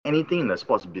anything in the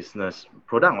sports business,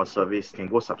 product or service, can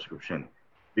go subscription.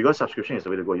 Because subscription is the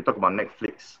way to go. You talk about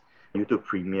Netflix, YouTube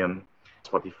Premium,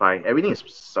 Spotify, everything is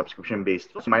subscription based.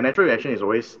 So my natural reaction is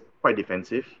always quite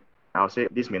defensive. I'll say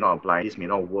this may not apply, this may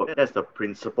not work. That's the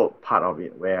principal part of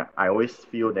it, where I always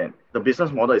feel that the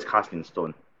business model is cast in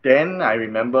stone. Then I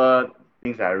remember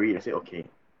things that I read. I say, okay,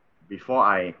 before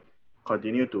I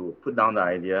continue to put down the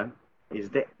idea, is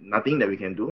there nothing that we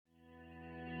can do?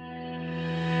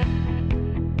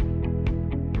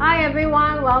 Hi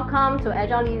everyone, welcome to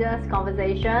Agile Leaders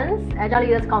Conversations. Agile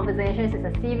Leaders Conversations is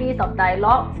a series of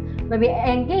dialogues where we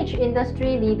engage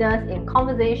industry leaders in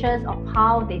conversations of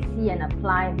how they see and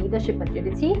apply leadership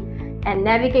agility and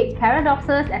navigate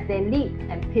paradoxes as they lead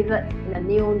and pivot in a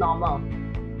new normal.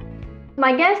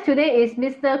 My guest today is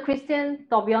Mr. Kristian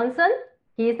Thorbjornsen.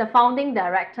 He is the founding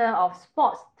director of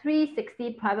Sports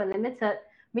 360 Private Limited,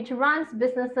 which runs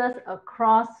businesses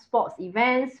across sports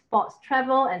events, sports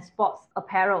travel, and sports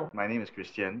apparel. My name is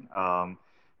Kristian.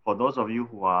 For those of you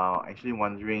who are actually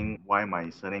wondering why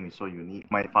my surname is so unique,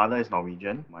 my father is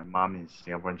Norwegian, my mom is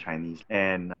Singaporean Chinese,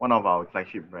 and one of our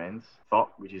flagship brands, Thorb,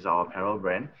 which is our apparel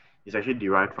brand, is actually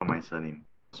derived from my surname.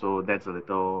 So that's a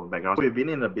little background. So we've been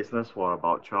in the business for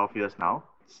about 12 years now.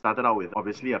 Started out with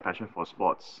obviously a passion for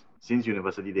sports since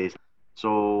university days.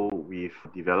 So we've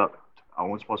developed our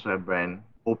own sportswear brand,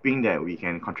 hoping that we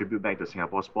can contribute back to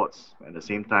Singapore sports, at the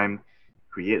same time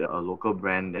create a local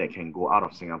brand that can go out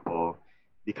of Singapore,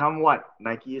 become what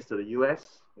Nike is to the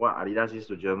US, what Adidas is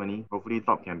to Germany. Hopefully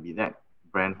Thorb can be that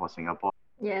brand for Singapore.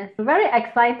 Yes, very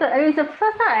excited. It's the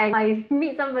first time I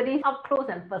meet somebody up close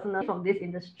and personal from this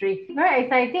industry. Very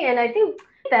exciting, and I think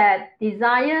that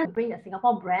desire to bring a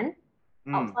Singapore brand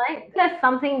outside, that's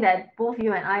something that both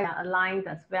you and I are aligned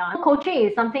as well. Coaching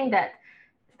is something that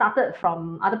started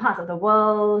from other parts of the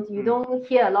world. You don't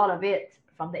hear a lot of it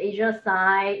from the Asia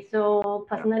side. So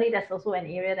personally, that's also an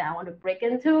area that I want to break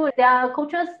into. There are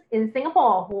coaches in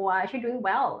Singapore who are actually doing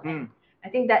well. And I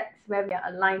think that's where we are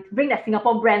aligned to bring that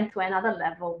Singapore brand to another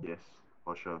level. Yes,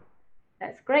 for sure.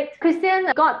 That's great.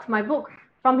 Kristian got my book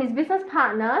from his business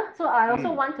partner. So I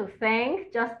also want to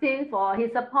thank Justin for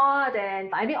his support, and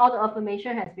I think all the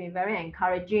information has been very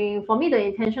encouraging. For me, the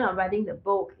intention of writing the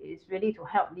book is really to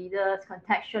help leaders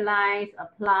contextualize,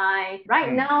 apply.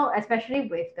 Right now, especially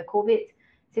with the COVID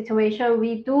situation,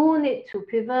 we do need to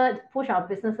pivot, push our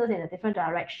businesses in a different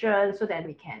direction so that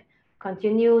we can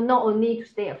continue not only to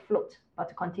stay afloat, but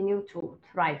to continue to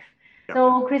thrive.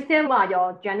 So Kristian, what are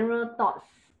your general thoughts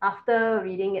after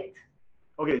reading it?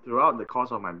 Okay, throughout the course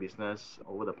of my business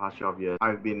over the past 12 years,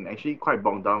 I've been actually quite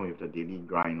bogged down with the daily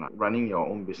grind. Like running your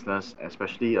own business,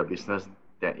 especially a business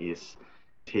that is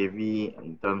heavy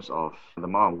in terms of the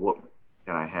amount of work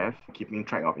that I have, keeping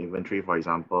track of inventory, for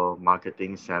example,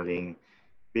 marketing, selling.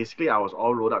 Basically, I was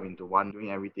all rolled up into one,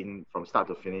 doing everything from start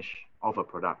to finish of a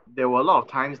product. There were a lot of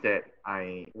times that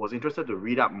I was interested to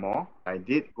read up more. I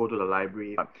did go to the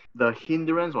library, but the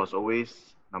hindrance was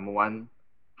always, number one,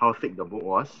 how thick the book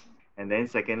was. And then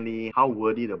secondly, how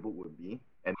wordy the book would be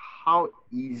and how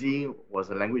easy was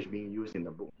the language being used in the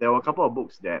book. There were a couple of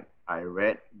books that I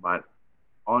read, but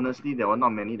honestly, there were not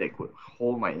many that could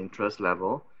hold my interest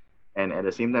level and at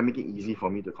the same time make it easy for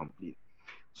me to complete.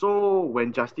 So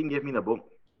when Justin gave me the book,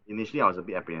 initially I was a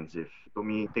bit apprehensive. He told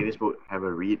me, take this book, have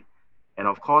a read. And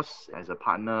of course, as a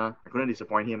partner, I couldn't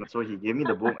disappoint him. So he gave me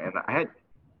the book and I had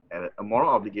a moral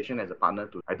obligation as a partner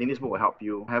to, I think this book will help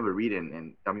you, have a read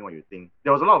and tell me what you think.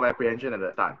 There was a lot of apprehension at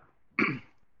the start.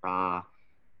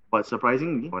 But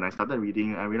surprisingly, when I started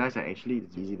reading, I realized that actually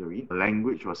it's easy to read. The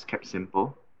language was kept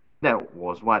simple. That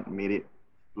was what made it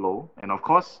flow. And of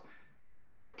course,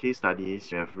 case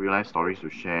studies, you have real life stories to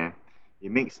share.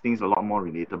 It makes things a lot more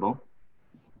relatable.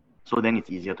 So then it's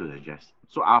easier to digest.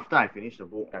 So after I finished the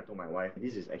book, I told my wife,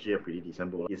 this is actually a pretty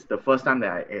decent book. It's the first time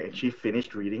that I actually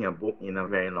finished reading a book in a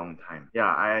very long time. Yeah,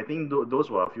 I think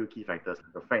those were a few key factors.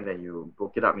 The fact that you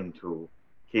broke it up into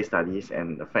case studies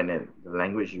and the fact that the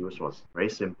language used was very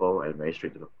simple and very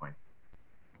straight to the point.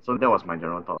 So that was my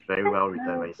general thought. Very well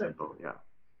written, very simple. Yeah.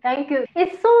 Thank you.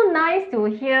 It's so nice to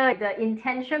hear the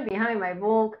intention behind my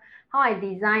book, how I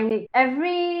designed it.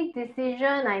 Every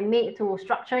decision I made to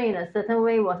structure in a certain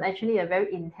way was actually a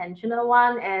very intentional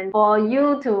one. And for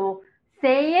you to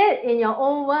say it in your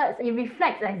own words, it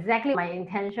reflects exactly my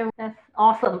intention. That's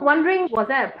awesome. Wondering, was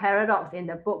there a paradox in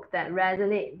the book that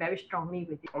resonated very strongly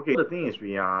with you? Okay, the thing is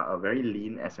we are a very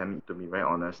lean SME, to be very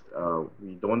honest.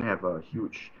 We don't have a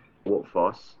huge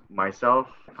workforce. Myself,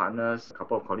 partners, a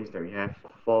couple of colleagues that we have,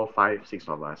 4, 5, 6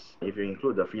 of us. If you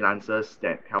include the freelancers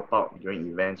that help out during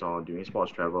events or during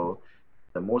sports travel,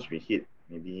 the most we hit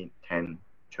maybe 10,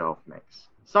 12 max.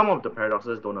 Some of the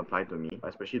paradoxes don't apply to me,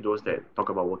 especially those that talk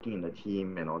about working in a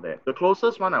team and all that. The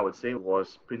closest one I would say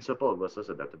was principle versus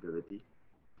adaptability,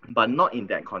 but not in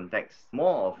that context.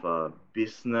 More of a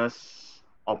business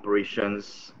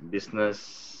operations,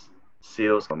 business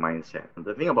sales mindset.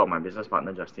 The thing about my business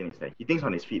partner Justin is that he thinks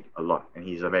on his feet a lot and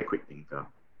he's a very quick thinker.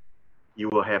 You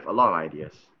will have a lot of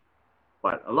ideas,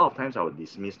 but a lot of times I would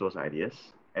dismiss those ideas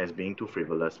as being too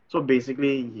frivolous. So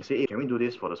basically, he said, hey, can we do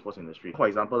this for the sports industry? For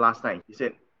example, last night, he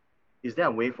said, is there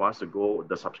a way for us to go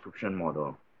the subscription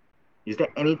model? Is there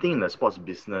anything in the sports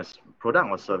business, product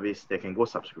or service, that can go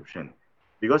subscription?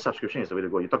 Because subscription is the way to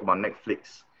go. You talk about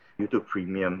Netflix, YouTube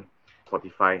Premium,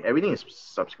 Spotify, everything is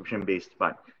subscription based,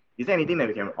 but is there anything that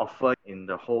we can offer in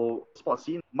the whole sports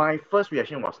scene? My first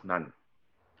reaction was none.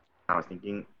 I was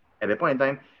thinking, at that point in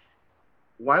time,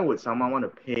 why would someone want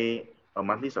to pay a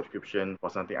monthly subscription for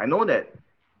something? I know that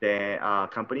there are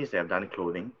companies that have done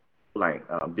clothing, like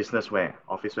business wear,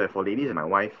 office wear for ladies, and my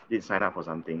wife did sign up for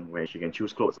something where she can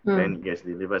choose clothes, then it gets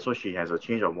delivered, so she has a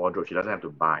change of wardrobe. She doesn't have to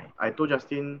buy. I told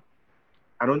Justin,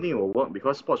 I don't think it will work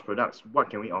because sports products, what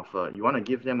can we offer? You want to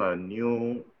give them a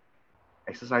new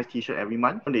exercise t-shirt every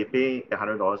month? They pay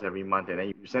 $100 every month, and then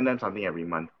you send them something every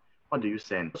month. What do you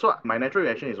send? So my natural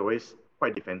reaction is always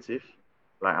quite defensive.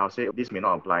 Like I'll say, this may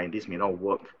not apply, this may not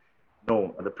work.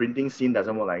 No, the printing scene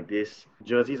doesn't work like this.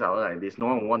 Jerseys are like this. No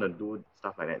one will want to do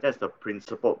stuff like that. That's the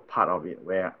principled part of it,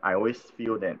 where I always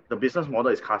feel that the business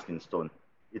model is cast in stone.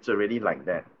 It's already like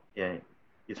that. Yeah,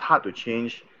 it's hard to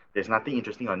change. There's nothing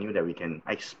interesting or new that we can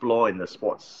explore in the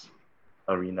sports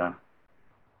arena.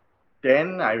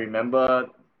 Then I remember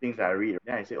things that I read.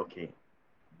 Then I said, okay,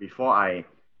 before I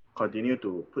continue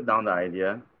to put down the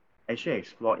idea, actually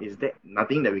explore, is there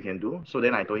nothing that we can do? So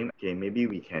then I told him, okay, maybe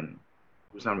we can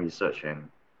do some research and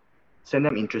send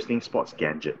them interesting sports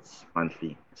gadgets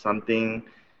monthly. Something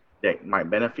that might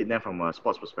benefit them from a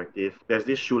sports perspective. There's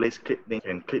this shoelace clip thing.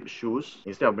 You can clip shoes.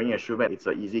 Instead of bringing a shoe bag, it's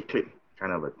an easy clip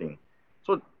kind of a thing.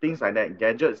 So things like that,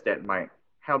 gadgets that might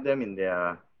help them in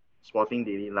their sporting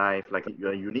daily life, like a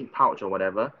unique pouch or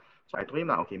whatever. So I told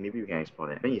him, okay, maybe we can explore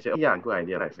that. Then he said, oh, yeah, good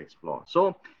idea, let's explore.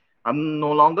 So I'm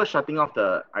no longer shutting off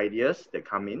the ideas that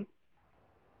come in,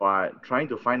 but trying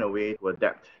to find a way to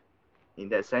adapt. In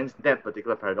that sense, that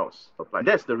particular paradox applies.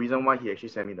 That's the reason why he actually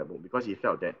sent me the book, because he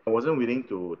felt that I wasn't willing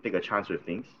to take a chance with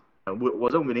things. I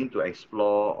wasn't willing to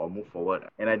explore or move forward.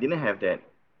 And I didn't have that,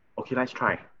 okay, let's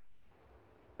try.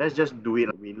 Let's just do it.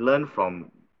 We learn from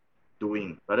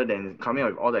doing rather than coming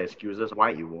up with all the excuses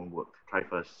why it won't work. Try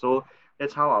first. So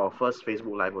that's how our first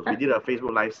Facebook Live was. We did a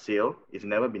Facebook Live sale. It's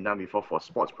never been done before for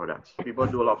sports products. People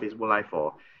do a lot of Facebook Live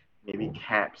for maybe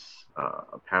caps,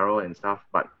 apparel and stuff,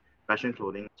 but fashion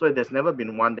clothing. So there's never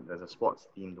been one that's a sports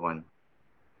themed one.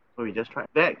 So we just tried.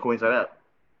 That coincided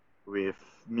with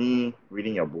me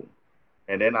reading your book.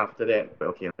 And then after that,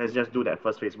 okay, let's just do that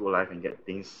first Facebook Live and get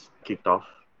things kicked off.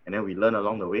 And then we learn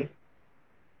along the way.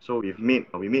 So we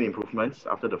made improvements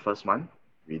after the first one.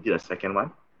 We did a second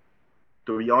one.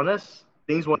 To be honest,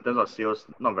 things were in terms of sales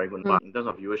not very good, but in terms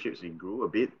of viewerships, it grew a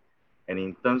bit. And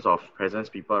in terms of presence,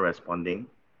 people responding.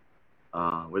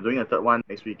 We're doing a third one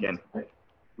next weekend.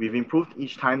 We've improved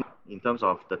each time in terms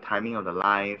of the timing of the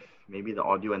live, maybe the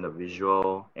audio and the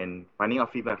visual, and finding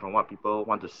out feedback from what people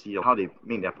want to see or how they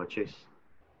make their purchase.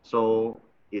 So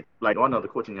it's like one of the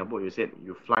quotes in your book, you said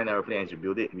you fly an aeroplane as you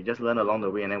build it. We just learn along the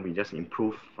way and then we just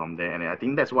improve from there. And I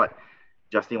think that's what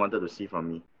Justin wanted to see from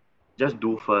me. Just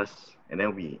do first and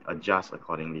then we adjust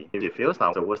accordingly. If it fails,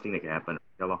 that's the worst thing that can happen.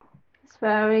 Yeah, lor. It's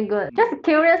very good. Just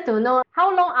curious to know,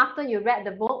 how long after you read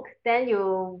the book, then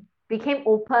you became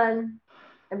open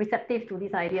and receptive to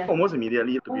this idea? Almost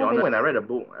immediately, to be honest. When I read the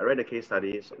book, I read the case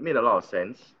studies, it made a lot of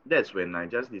sense. That's when I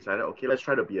just decided, okay, let's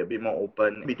try to be a bit more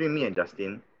open. Between me and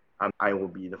Justin, I will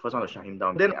be the first one to shut him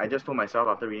down. Then I just told myself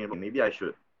after reading it, maybe I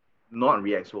should not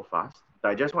react so fast,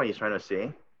 digest what he's trying to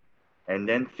say, and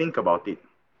then think about it.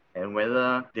 And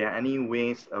whether there are any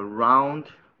ways around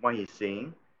what he's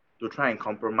saying to try and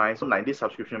compromise. So like this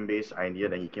subscription-based idea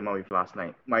that he came up with last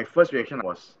night, my first reaction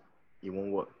was, it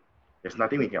won't work. There's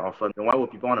nothing we can offer. Then why would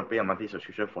people want to pay a monthly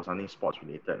subscription for something sports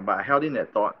related? But I held in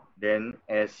that thought. Then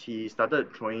as he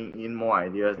started throwing in more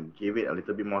ideas and gave it a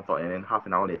little bit more thought, and then half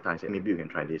an hour later I said, maybe you can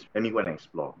try this. Let me go and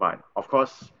explore. But of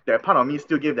course, that part of me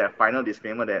still gave that final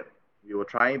disclaimer that we will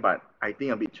try, but I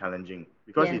think a bit challenging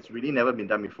because it's really never been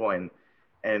done before,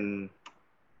 and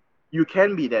you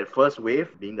can be that first wave,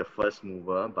 being the first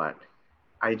mover, but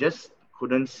I just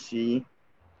couldn't see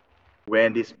where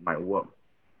this might work.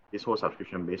 This whole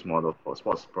subscription-based model for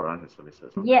sports products and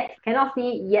services. Yet. Cannot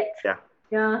see it yet. Yeah.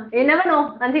 Yeah. You never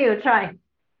know until you try.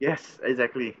 Yes,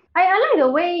 exactly. I like the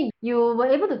way you were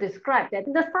able to describe that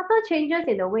the subtle changes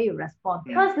in the way you respond. Mm.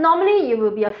 Because normally you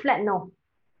will be a flat no.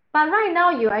 But right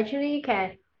now you actually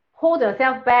can hold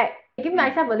yourself back, give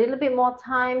myself a little bit more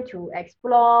time to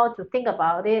explore, to think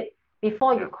about it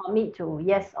before you Yeah. commit to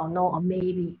yes or no or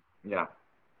maybe. Yeah.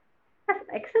 That's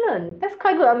excellent. That's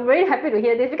quite good. I'm very happy to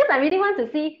hear this because I really want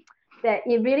to see that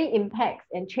it really impacts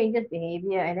and changes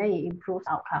behavior and then it improves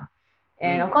outcome.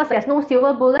 And of course, there's no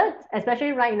silver bullet,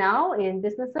 especially right now in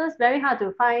businesses. Very hard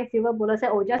to find silver bullets. Say,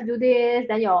 oh, just do this,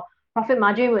 then your profit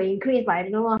margin will increase by,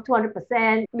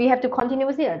 200%. We have to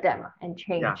continuously adapt and Yeah,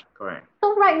 change. correct.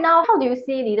 So right now, how do you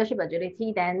see leadership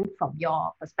agility then from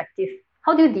your perspective?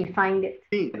 How do you define it?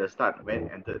 At the start, when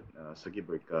I entered circuit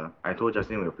breaker, I told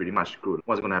Justin we were pretty much screwed.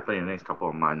 What's going to happen in the next couple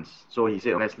of months? So he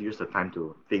said, let's use the time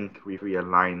to think,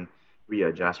 realign,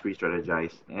 readjust,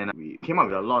 re-strategize. And we came up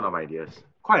with a lot of ideas.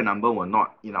 Quite a number were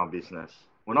not in our business,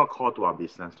 were not core to our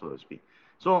business, so to speak.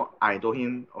 So I told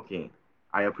him, okay,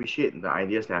 I appreciate the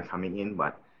ideas that are coming in,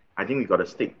 but I think we got to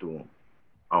stick to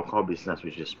our core business,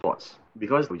 which is sports,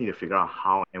 because we need to figure out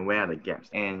how and where are the gaps.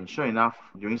 And sure enough,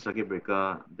 during circuit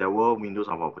breaker, there were windows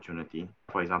of opportunity.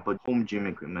 For example, home gym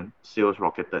equipment sales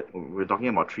rocketed. We're talking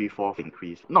about 3-4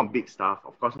 increase. Not big stuff,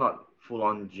 of course, not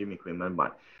full-on gym equipment,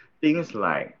 but things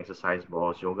like exercise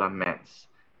balls, yoga mats,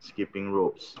 skipping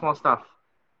ropes, small stuff.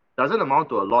 Doesn't amount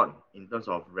to a lot in terms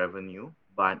of revenue,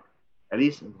 but at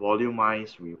least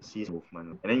volume-wise, we see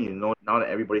movement. And then now that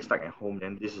everybody's stuck at home,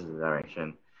 then this is the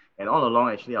direction. And all along,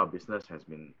 actually, our business has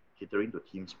been catering to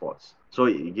team sports. So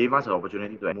it gave us an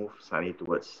opportunity to move slightly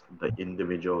towards the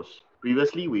individuals.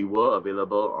 Previously, we were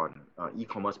available on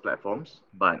e-commerce platforms,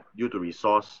 but due to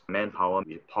resource, manpower,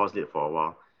 we paused it for a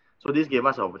while. So this gave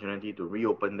us an opportunity to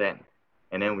reopen that,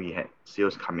 and then we had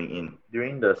sales coming in.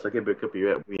 During the circuit breaker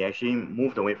period, we actually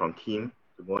moved away from team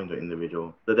to go into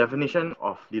individual. The definition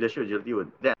of leadership agility was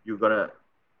that you gotta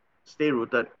stay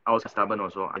rooted. I was stubborn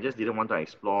also. I just didn't want to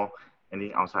explore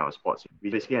anything outside of sports. We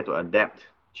basically had to adapt,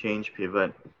 change,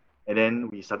 pivot, and then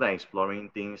we started exploring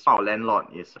things. Our landlord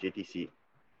is JTC.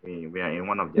 We are in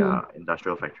one of their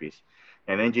industrial factories.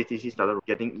 And then JTC started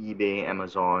getting eBay,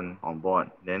 Amazon on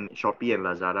board. Then Shopee and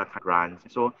Lazada grants.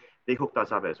 So they hooked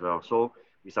us up as well. So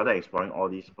we started exploring all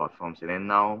these platforms. And then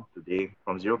now, today,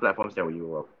 from 0 platforms that we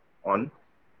were on,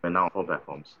 we're now on 4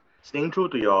 platforms. Staying true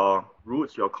to your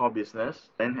roots, your core business,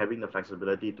 then having the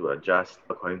flexibility to adjust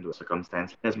according to the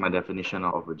circumstance. That's my definition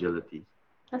of agility.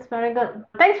 That's very good.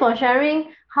 Thanks for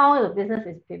sharing how the business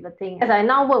is pivoting. As I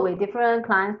now work with different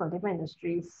clients from different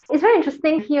industries, it's very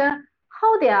interesting here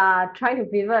how they are trying to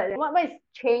pivot. What is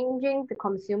changing the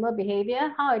consumer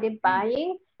behavior? How are they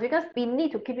buying? Because we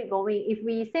need to keep it going. If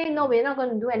we say no, we're not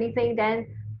going to do anything, then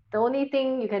the only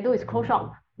thing you can do is close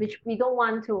shop, which we don't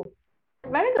want to.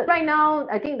 Very good. Right now,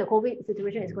 I think the COVID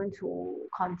situation is going to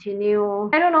continue.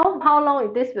 I don't know how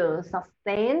long this will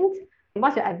sustain.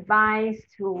 What's your advice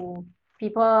to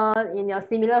people in your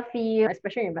similar field,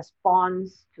 especially in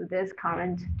response to this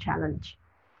current challenge?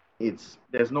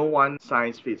 There's no one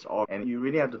size fits all, and you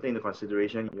really have to take into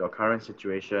consideration your current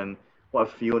situation,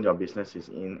 what field your business is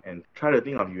in, and try to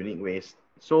think of unique ways.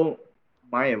 So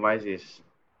my advice is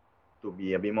to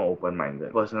be a bit more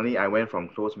open-minded. Personally, I went from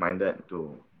closed-minded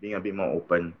to being a bit more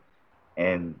open,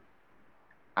 and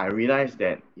I realized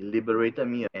that it liberated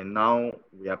me, and now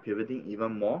we are pivoting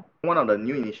even more. One of the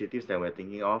new initiatives that we're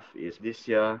thinking of is this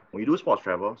year we do sports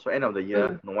travel. So end of the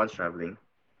year, no one's traveling.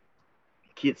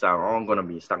 Kids are all going to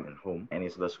be stuck at home, and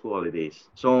it's the school holidays.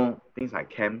 So things like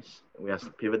camps, we are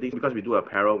pivoting because we do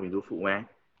apparel, we do footwear.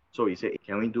 So we say,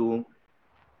 can we do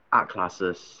art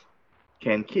classes?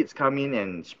 Can kids come in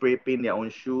and spray paint their own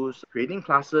shoes? Creating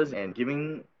classes and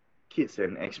giving kids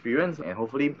an experience, and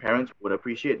hopefully parents would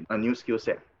appreciate a new skill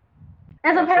set.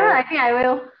 As a parent, I think I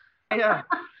will. Yeah,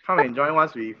 come and join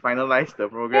once we finalize the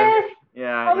program. Yes,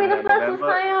 Yeah, I'll be the in first to November.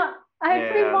 sign up. I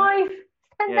have 3 boys.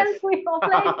 Send them Yes. to your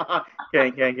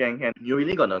place. Can. You're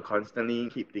really gonna constantly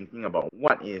keep thinking about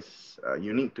what is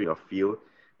unique to your field,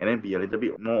 and then be a little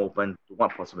bit more open to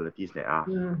what possibilities there are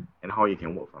and how you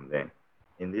can work from there.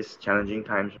 In these challenging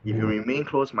times, if you remain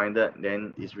close-minded,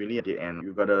 then it's really a dead end.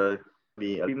 You gotta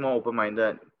be a bit more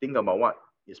open-minded, think about what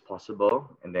is possible,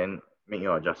 and then make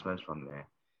your adjustments from there.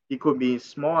 It could be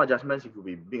small adjustments, it could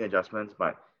be big adjustments,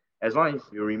 but as long as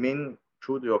you remain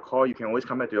true to your core, you can always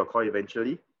come back to your core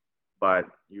eventually, but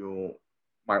you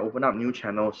might open up new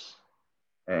channels.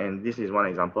 And this is one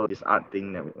example, this art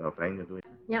thing that we're planning to do.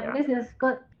 Yeah, this is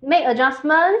good. Make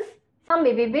adjustments. Some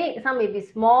may be big, some may be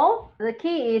small. The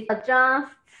key is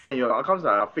adjust. Your outcomes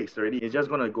are fixed already. It's just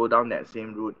going to go down that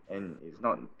same route, and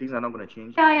things are not going to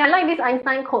change. Yeah, I like this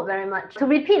Einstein quote very much. To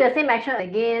repeat the same action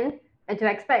again And to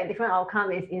expect a different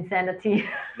outcome is insanity.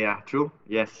 Yeah, true.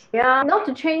 Yes. Yeah, not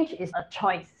to change is a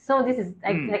choice. So this is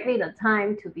exactly the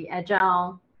time to be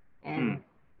agile, and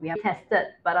we are tested.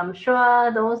 But I'm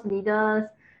sure those leaders,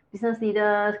 business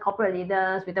leaders, corporate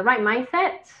leaders with the right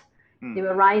mindset, they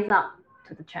will rise up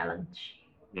to the challenge.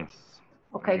 Yes.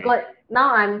 Okay, good.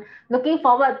 Now I'm looking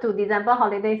forward to December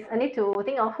holidays. I need to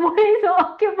think of ways to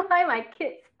occupy my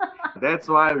kids. That's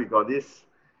why we got this.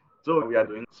 So we are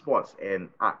doing sports and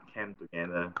art camp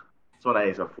together. So that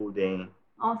is a full day.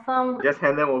 Awesome. Just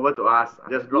hand them over to us.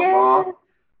 Just drop off.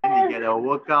 And they get a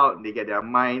workout, they get their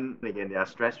mind, they get their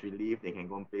stress relief, they can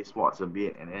go and play sports a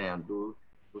bit and then do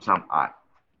some art.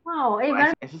 Wow.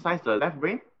 So exercise the left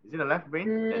brain? Is it the left brain?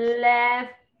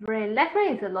 Left brain. Left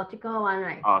brain is the logical one,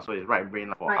 right? Oh, so it's right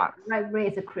brain for art. Right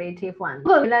brain is a creative one.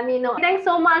 Good. Let me know. Thanks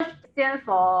so much, Kristian,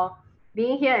 for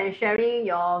being here and sharing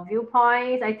your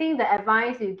viewpoints. I think the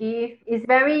advice you give is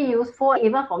very useful.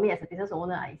 Even for me as a business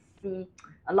owner, I see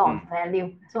a lot of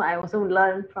value. So I also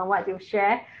learn from what you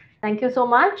share. Thank you so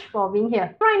much for being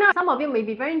here. Right now, some of you may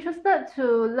be very interested to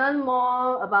learn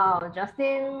more about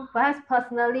Justin. Perhaps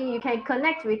personally, you can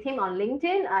connect with him on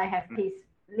LinkedIn. I have his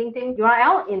LinkedIn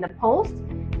URL in the post.